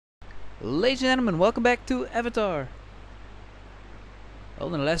Ladies and gentlemen, welcome back to Avatar.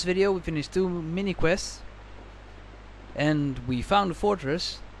 Well, in the last video we finished 2 mini quests and we found a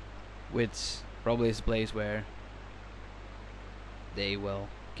fortress, which probably is a place where they will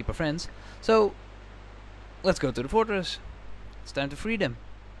keep our friends. So let's go to the fortress. It's time to free them.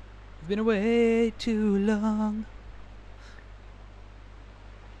 We've been away too long.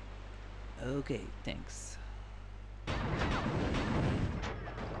 Okay, thanks.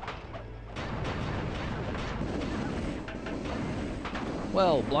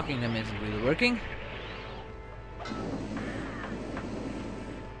 Well, blocking them isn't really working.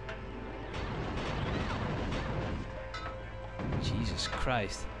 Jesus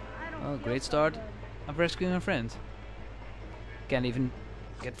Christ. Well, great start of rescuing our friend. Can't even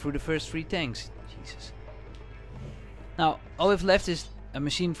get through the first 3 tanks. Jesus. Now, all we've left is a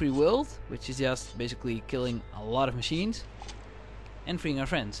machine-free world, which is just basically killing a lot of machines and freeing our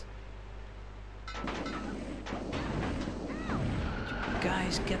friends.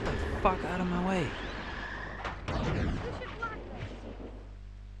 Guys, get the fuck out of my way.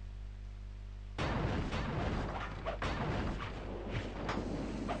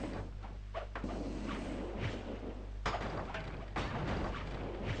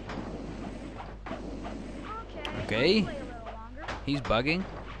 Okay. He's bugging.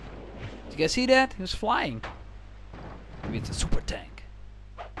 Did you guys see that? He was flying. Maybe it's a super tank.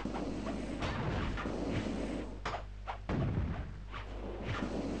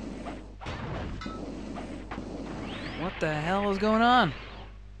 What the hell is going on?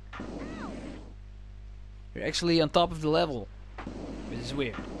 You're actually on top of the level. This is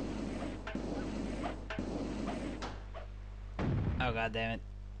weird. Oh god damn it.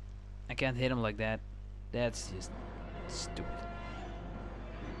 I can't hit him like that. That's just stupid.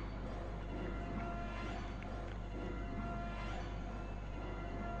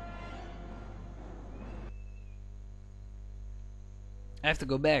 I have to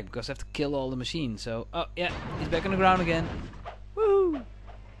go back because I have to kill all the machines. So, oh yeah, he's back on the ground again. Woo!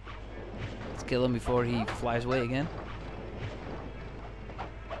 Let's kill him before he flies away again.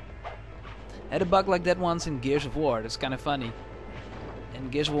 I had a bug like that once in Gears of War. That's kind of funny. In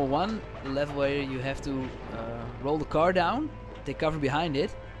Gears of War 1, the level where you have to roll the car down, take cover behind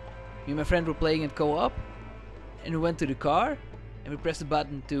it. Me and my friend were playing it co-op, and we went to the car, and we pressed the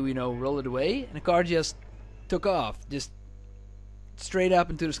button to, you know, roll it away, and the car just took off, just straight up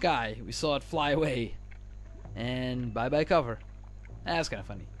into the sky. We saw it fly away, and bye-bye cover. That's kind of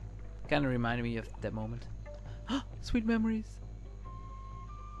funny. Kind of reminded me of that moment. Sweet memories.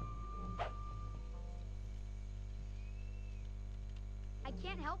 I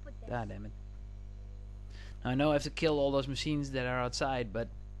can't help with this. God damn it. I know I have to kill all those machines that are outside, but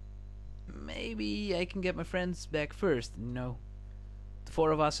maybe I can get my friends back first. You know, the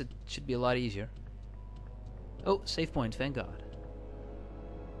 4 of us, it should be a lot easier. Oh, save point, thank God.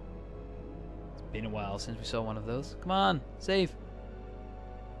 It's been a while since we saw one of those. Come on, save.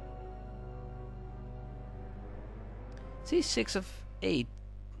 See, 6 of 8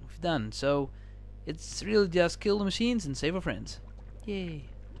 we've done, so it's really just kill the machines and save our friends. Yay.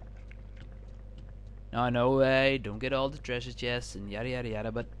 Now I know I don't get all the treasure chests and yada yada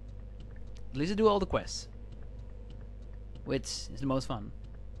yada, but at least I do all the quests. Which is the most fun.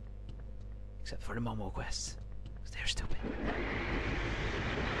 Except for the Momo quests. Because they're stupid.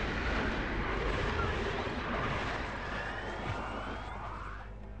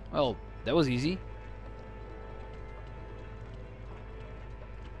 Well, that was easy.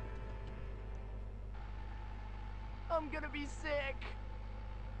 I'm gonna be sick.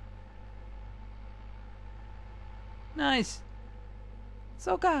 Nice.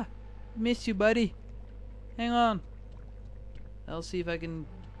 Soka, missed you, buddy. Hang on. I'll see if I can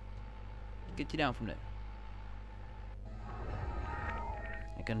get you down from there.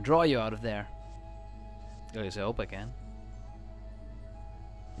 I can draw you out of there. At least I hope I can.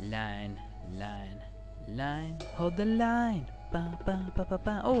 Line, line, line. Hold the line. Ba, ba, ba, ba,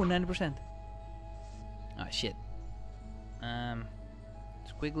 ba. Oh, 90%. Ah, shit.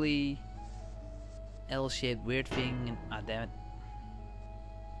 Squiggly, L-shaped weird thing, and ah, damn it.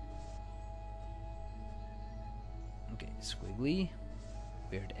 Okay, squiggly,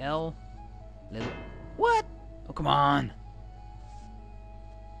 weird L, little. What? Oh, come on.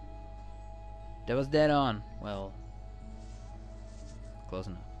 That was dead on. Well, close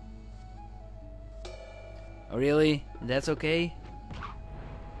enough. Oh, really? That's okay?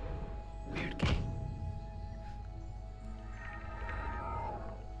 Weird game.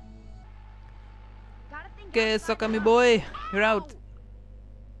 Okay, suck on me, boy. You're out.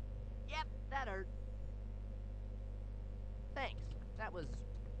 Yep, that hurt. Thanks. That was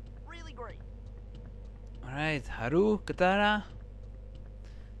really really great. Alright, Haru, Katara.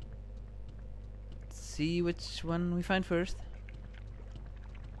 Let's see which one we find first.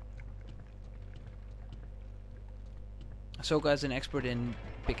 Ahsoka is an expert in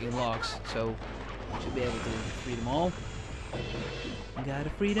picking locks, so should be able to free them all. Gotta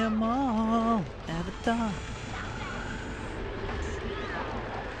free them all, Avatar.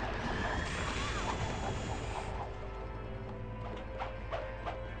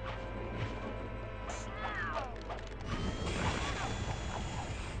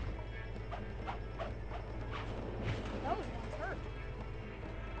 Those ones hurt.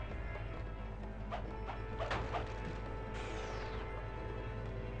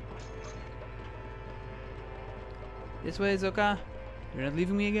 This way, Ahsoka. You're not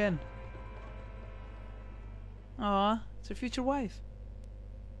leaving me again. Aw, it's her future wife.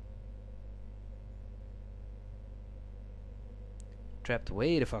 Trapped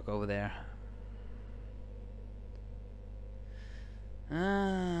way the fuck over there.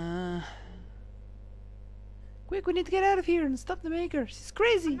 Quick, we need to get out of here and stop the maker. She's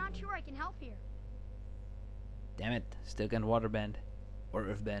crazy. I'm not sure I can help here. Damn it, still can't waterbend. Or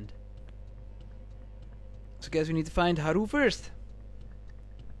earthbend. So guess we need to find Haru first.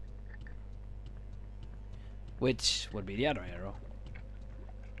 Which would be the other arrow.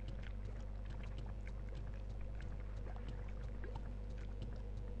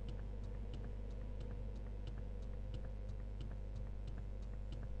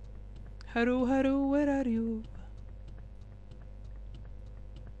 Haru, Haru, where are you?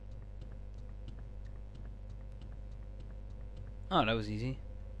 Oh, that was easy.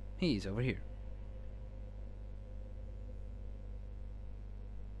 He's over here.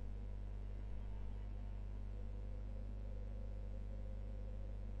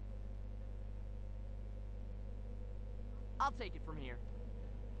 I'll take it from here.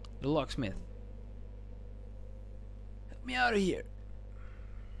 The locksmith. Help me out of here.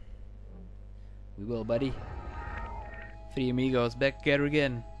 We will, buddy. Three amigos back together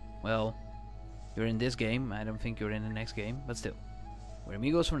again. Well, you're in this game. I don't think you're in the next game, but still. We're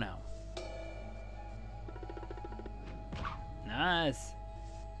amigos for now. Nice.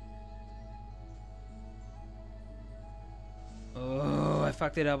 Oh, I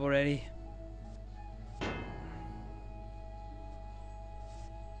fucked it up already.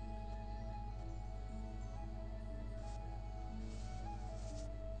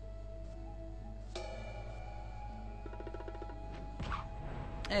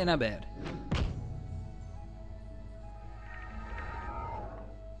 Hey, not bad.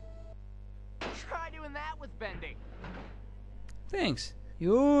 Try doing that with bending. Thanks.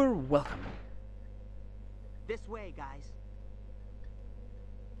 You're welcome. This way, guys.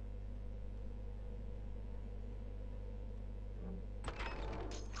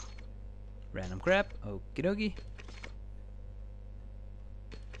 Random crap. Okie dokie.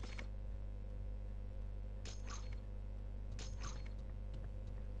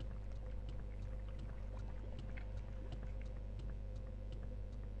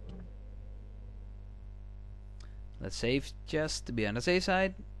 Let's save just to be on the safe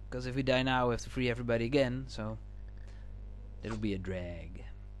side, because if we die now we have to free everybody again, so that'll be a drag.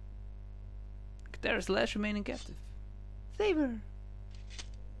 Katara's the last remaining captive. Save her!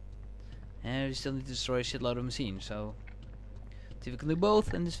 And we still need to destroy a shitload of machines, so see if we can do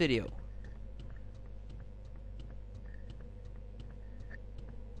both in this video.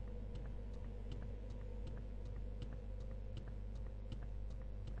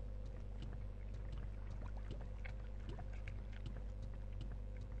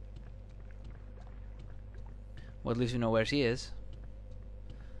 Well, at least we know where she is.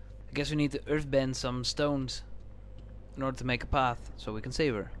 I guess we need to earthbend some stones in order to make a path so we can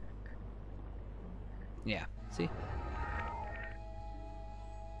save her. Yeah, see?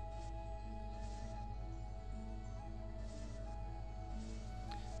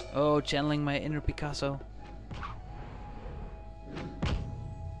 Oh, channeling my inner Picasso.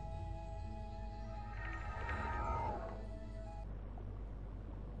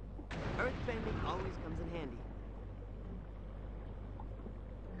 Earthbending always comes in handy.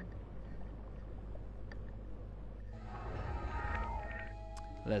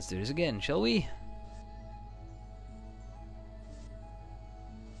 Let's do this again, shall we?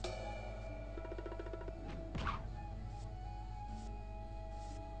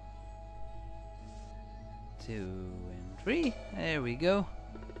 Two and three. There we go.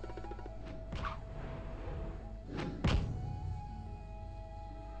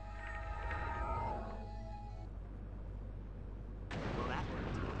 Well, that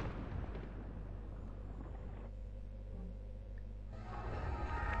worked.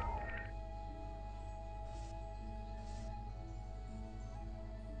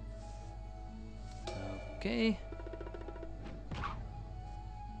 Okay.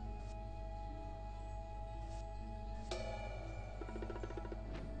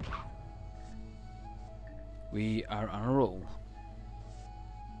 We are on a roll.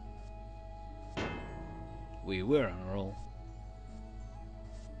 We were on a roll.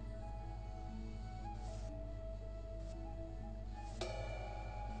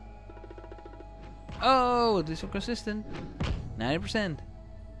 Oh, this is so consistent. 90%.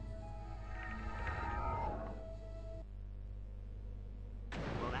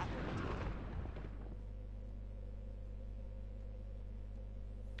 Well, that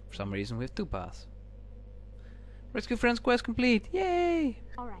For some reason we have 2 paths. Rescue Friends quest complete! Yay!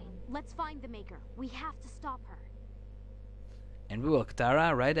 Alright, let's find the Maker. We have to stop her. And we will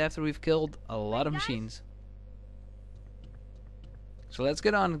Katara right after we've killed a lot of guys? machines. So let's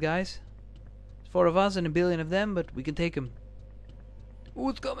get on it, guys. There's 4 of us and a billion of them, but we can take them.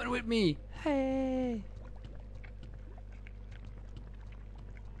 Who's coming with me? Hey!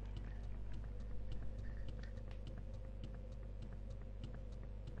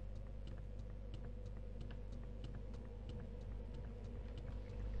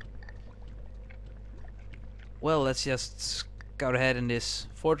 Well, let's just scout ahead in this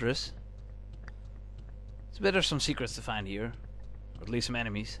fortress. It's better some secrets to find here. Or at least some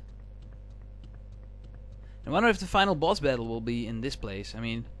enemies. I wonder if the final boss battle will be in this place. I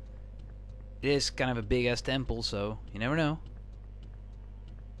mean, it is kind of a big ass temple, so you never know.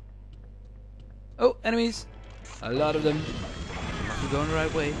 Oh, enemies! A lot of them. Must be going the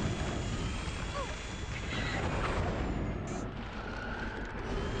right way.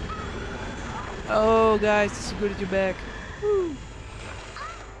 Oh, guys, it's so good that you're back. Woo.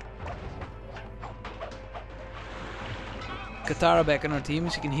 Katara back on our team,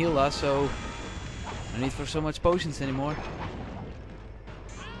 she can heal us, so no need for so much potions anymore.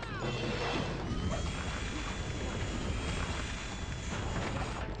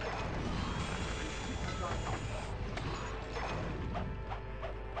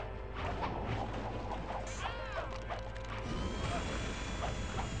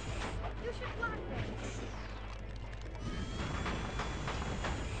 You should block them.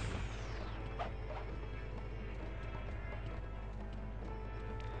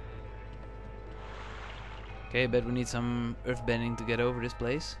 Okay, I bet we need some earth bending to get over this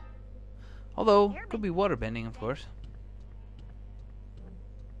place. Although, could be water bending, of course.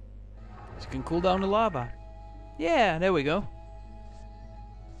 So you can cool down the lava. Yeah, there we go.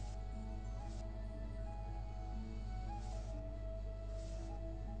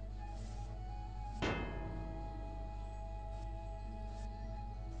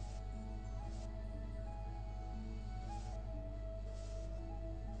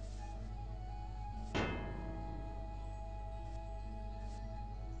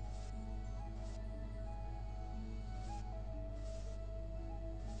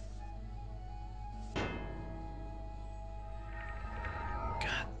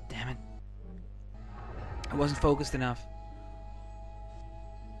 God damn it. I wasn't focused enough.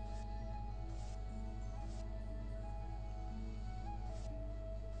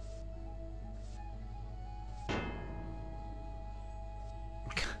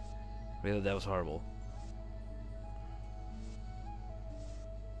 Really, that was horrible.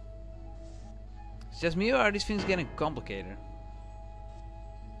 It's just me, or are these things getting complicated?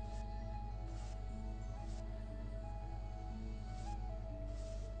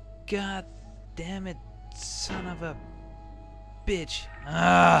 God damn it, son of a bitch.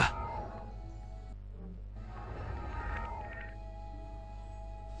 Ah!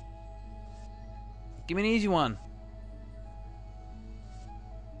 Give me an easy one.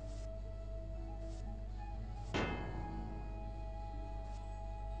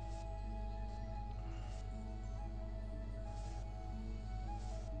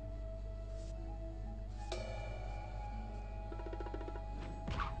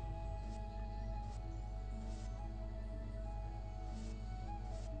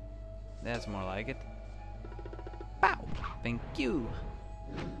 That's more like it. Pow! Thank you.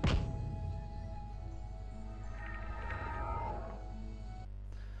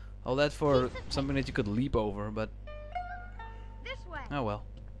 All that for something that you could leap over, but This way. oh well.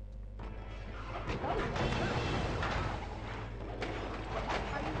 Are you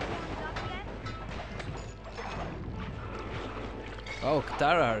warmed up yet? Oh,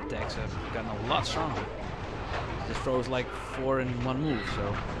 Katara her attacks have gotten a lot stronger. Just throws like 4 in one move,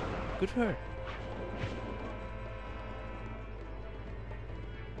 so good for her.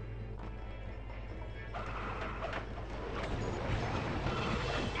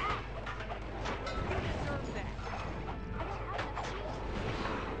 you deserve that. I don't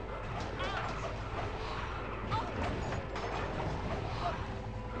have enough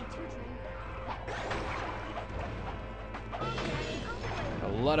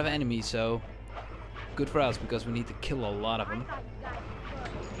lot of enemies, so good for us because we need to kill a lot of I them. thought you guys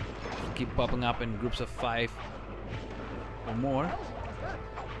were good. Keep popping up in groups of 5 or more. Those are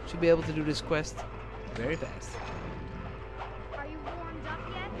good. Should be able to do this quest very fast. Are you warmed up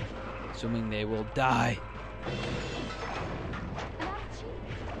yet? Assuming they will die.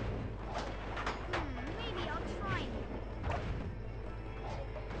 Maybe I'll try and...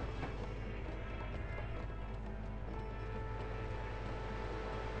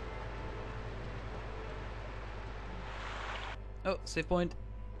 Oh, save point.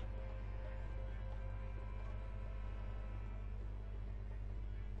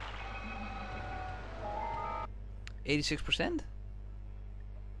 %86%?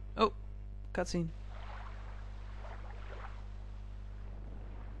 Oh, cutscene.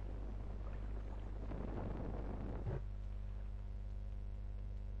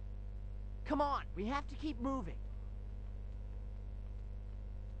 Come on, we have to keep moving.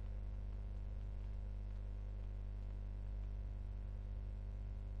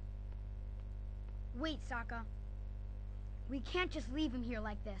 Wait, Sokka. We can't just leave him here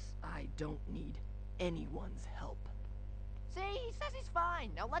like this. I don't need anyone's help. See, he says he's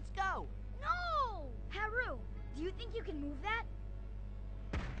fine. Now let's go. No! Haru, do you think you can move that?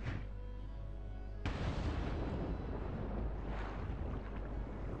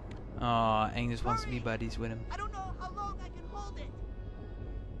 Aw, Aang just wants to be buddies with him. I don't know how long I can hold it.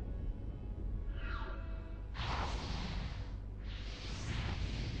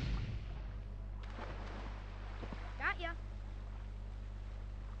 Got ya.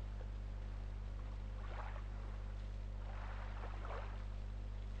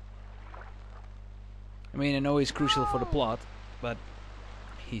 I mean, I know he's crucial for the plot, but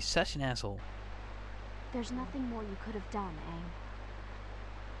he's such an asshole. There's nothing more you could have done, Aang.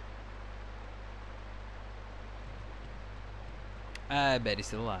 I bet he's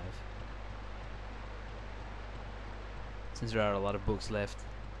still alive. Since there are a lot of books left.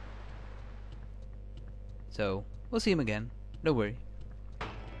 So, we'll see him again. Don't worry.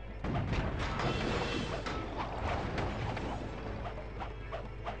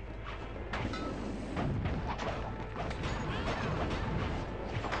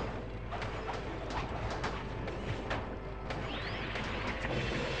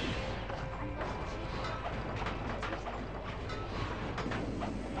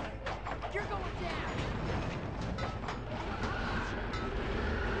 You're going down.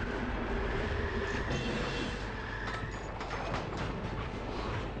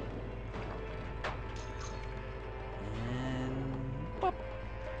 And pop.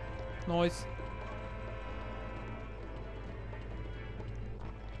 Noise.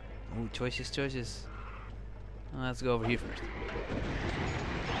 Ooh, choices. Let's go over here first.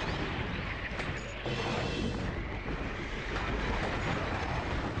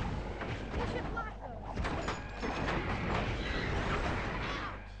 You should block those.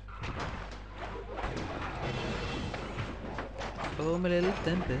 Oh, my little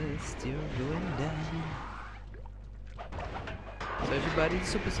tempest, you're going down. So everybody,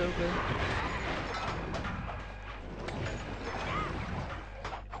 super soaker.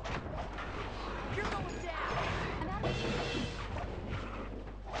 You're going down.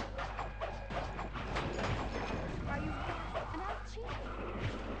 Are you...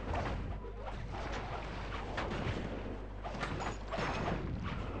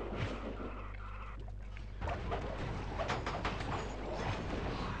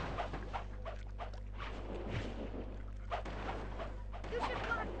 You should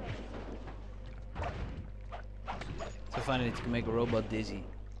block those. So funny that you can make a robot dizzy.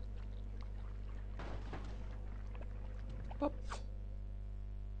 Pop.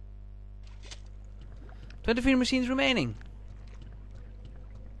 23 machines remaining.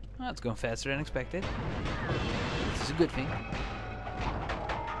 Oh, it's going faster than expected. This is a good thing.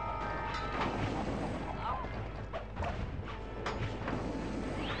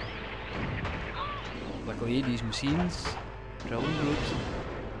 Luckily, these machines travel in groups.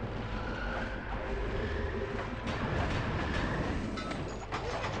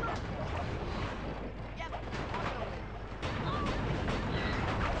 Yep.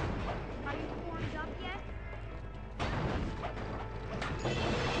 Are you warmed up yet?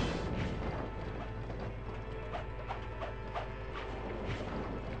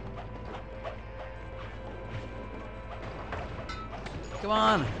 Come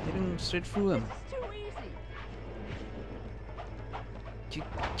on, hitting straight through him. This is too easy.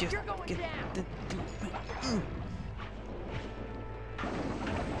 Just You're going get down. the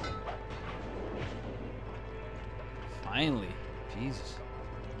Finally, Jesus.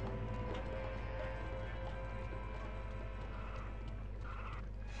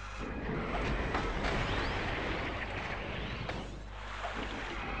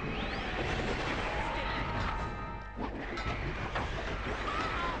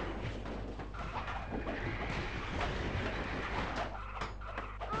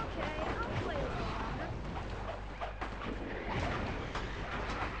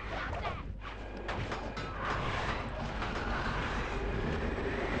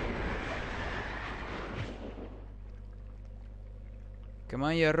 Come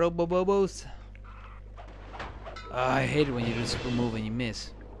on, you robo-bobos. I hate it when you do a super move and you miss.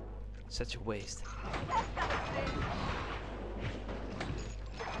 Such a waste.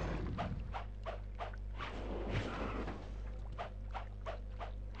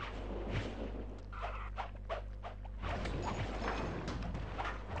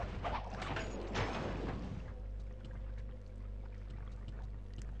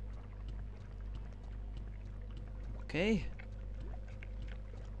 Okay.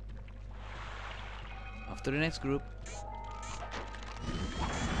 Off to the next group.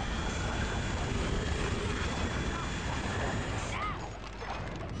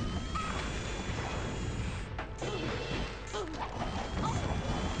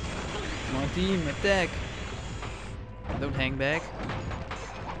 Come on team, attack! Don't hang back.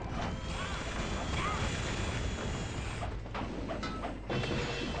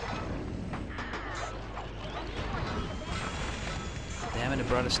 Damn it, I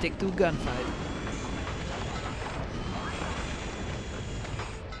brought a stick to a gunfight.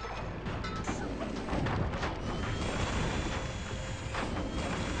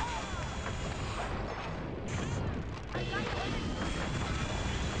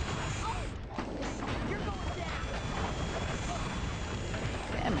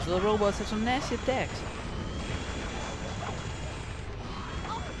 Damn, these little robots have some nasty attacks.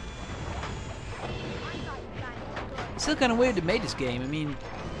 It's still kind of weird they made this game. I mean,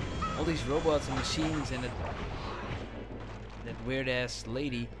 all these robots and machines and that weird ass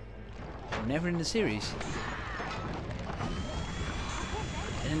lady were never in the series.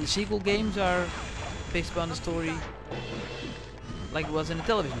 And then the sequel games are based upon the story like it was in a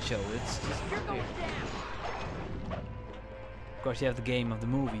television show. It's just weird. Of course you have the game of the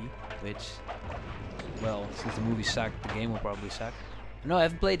movie, which, well, since the movie sucked, the game will probably suck. No, I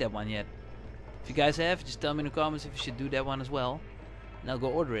haven't played that one yet. If you guys have, just tell me in the comments if you should do that one as well. And I'll go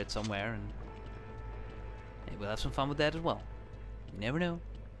order it somewhere and maybe we'll have some fun with that as well. You never know.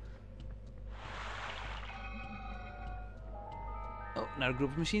 Oh, another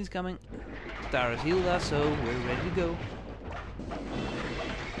group of machines coming. Tara's healed us, so we're ready to go.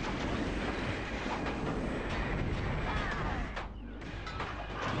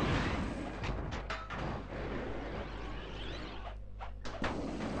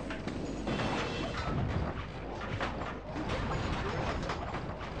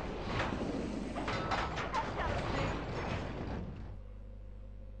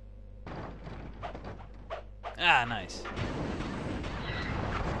 Ah, nice.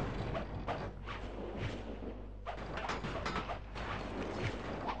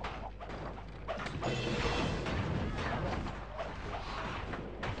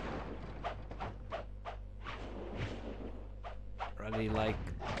 Probably like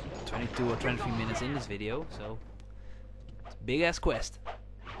 22 or 23 minutes in this video, so it's a big ass quest.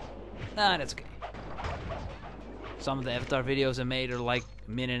 Ah, that's okay. Some of the Avatar videos I made are like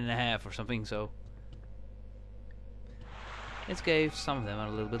a minute and a half or something, so it's okay if some of them are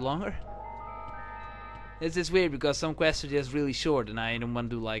a little bit longer. It's just weird because some quests are just really short and I don't want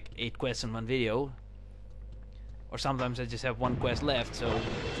to do like 8 quests in one video. Or sometimes I just have one quest left, so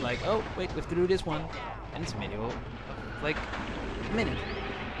it's like, oh wait, we have to do this one. And it's a video of like a minute.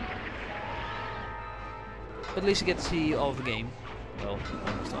 But at least you get to see all of the game. Well,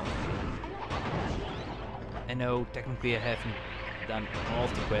 almost all of the game. I know technically I haven't done all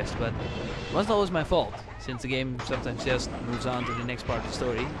of the quests, but it wasn't always my fault, since the game sometimes just moves on to the next part of the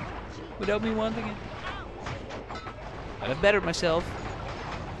story without me wanting it. But I've bettered myself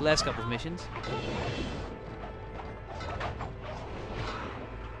the last couple of missions.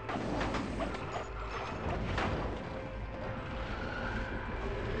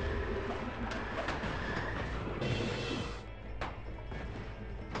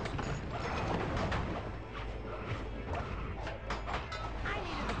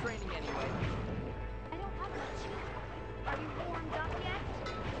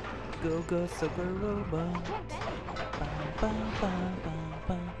 Go go super robot.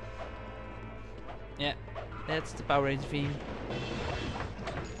 Yeah, that's the Power Ranger theme.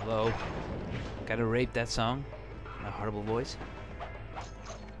 Hello. Gotta rape that song. My horrible voice.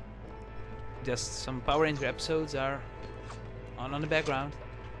 Just some Power Ranger episodes are on the background.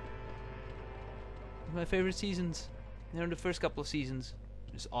 My favorite seasons. They're in the first couple of seasons.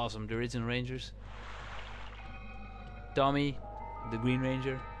 It's awesome. The original Rangers. Tommy, the Green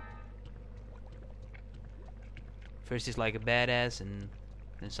Ranger. First he's like a badass and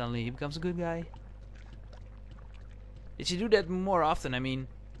then suddenly he becomes a good guy. They should do that more often. I mean,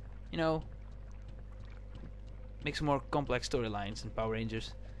 you know, make some more complex storylines in Power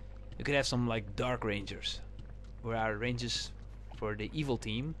Rangers. You could have some like Dark Rangers, where our Rangers for the evil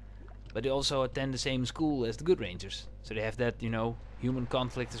team, but they also attend the same school as the good rangers, so they have that, you know, human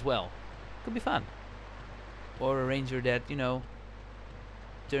conflict as well. Could be fun. Or a ranger that, you know,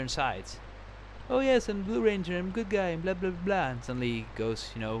 turns sides. Oh yes, I'm Blue Ranger, I'm a good guy, and blah blah blah, and suddenly goes,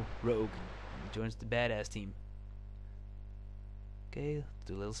 you know, rogue, and joins the badass team. Okay,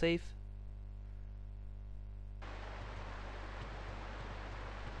 do a little save.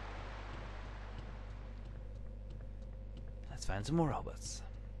 Let's find some more robots.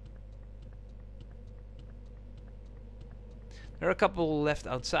 There are a couple left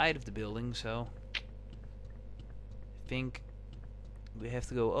outside of the building, so I think we have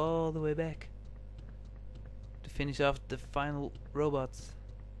to go all the way back to finish off the final robots.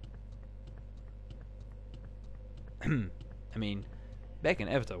 I mean, back in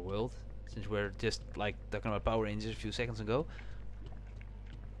Avatar world, since we're just like talking about Power Rangers a few seconds ago.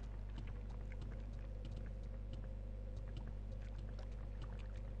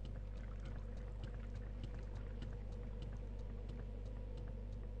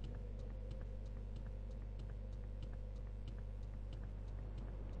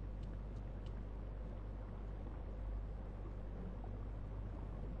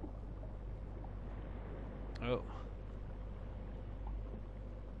 Oh.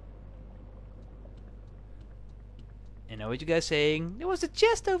 I know what you guys saying. There was a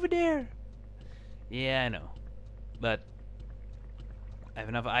chest over there. Yeah, I know. But I have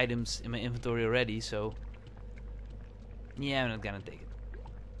enough items in my inventory already, so yeah, I'm not gonna take it.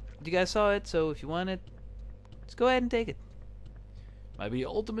 You guys saw it, so if you want it, just go ahead and take it. Might be the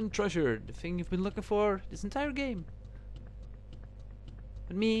ultimate treasure, the thing you've been looking for this entire game.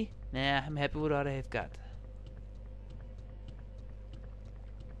 But me, nah, I'm happy with what I have got.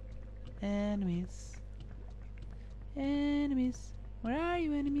 Enemies. Enemies. Where are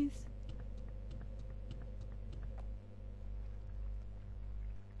you, enemies?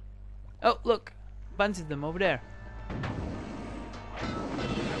 Oh, look. Bunch of them over there.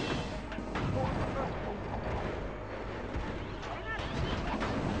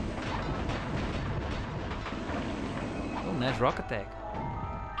 Oh, nice rock attack.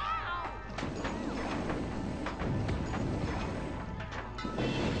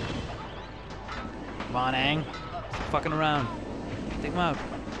 Come on, Aang. Stop fucking around. Take him out.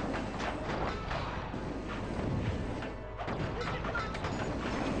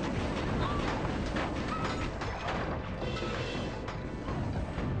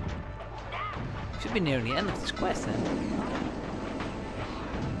 Should be near the end of this quest then.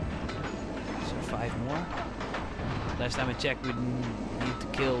 So 5 more. Last time I checked, we need to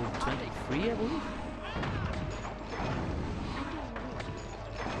kill 23, I believe.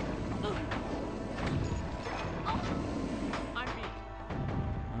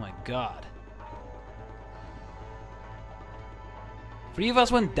 God. 3 of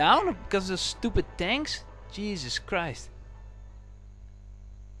us went down because of the stupid tanks? Jesus Christ.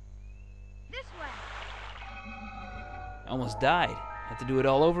 This way. I almost died. Had to do it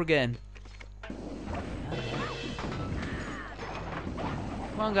all over again.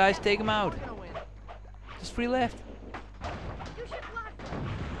 Come on guys, take him out. Just 3 left. You should block.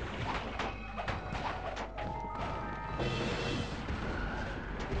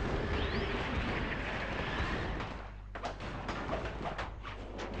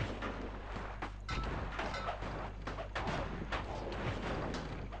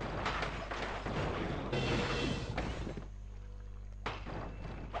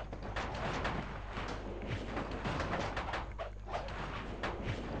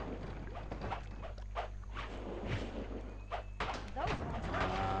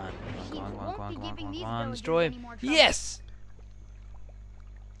 Come on, destroy him. Yes!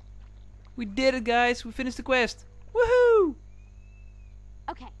 We did it, guys. We finished the quest. Woohoo!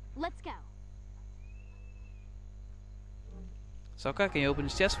 Okay, let's go. Sokka, can you open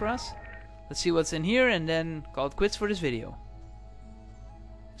this chest for us? Let's see what's in here and then call it quits for this video.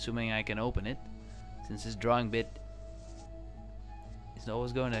 Assuming I can open it, since this drawing bit is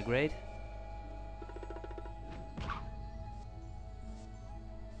always going that great.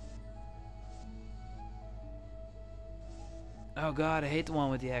 Oh god, I hate the one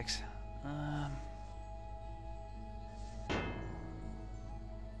with the axe.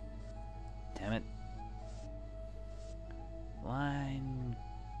 Damn it. Line.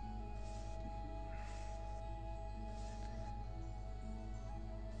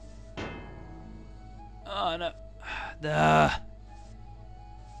 Oh no. Duh.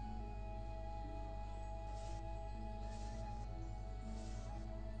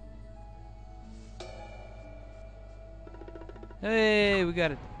 Hey, we got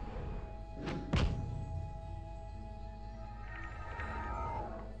it.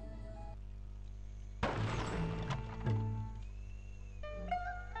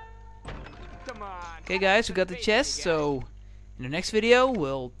 Okay guys, we got the chest, so in the next video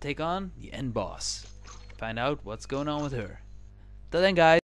we'll take on the end boss. Find out what's going on with her. Till then guys.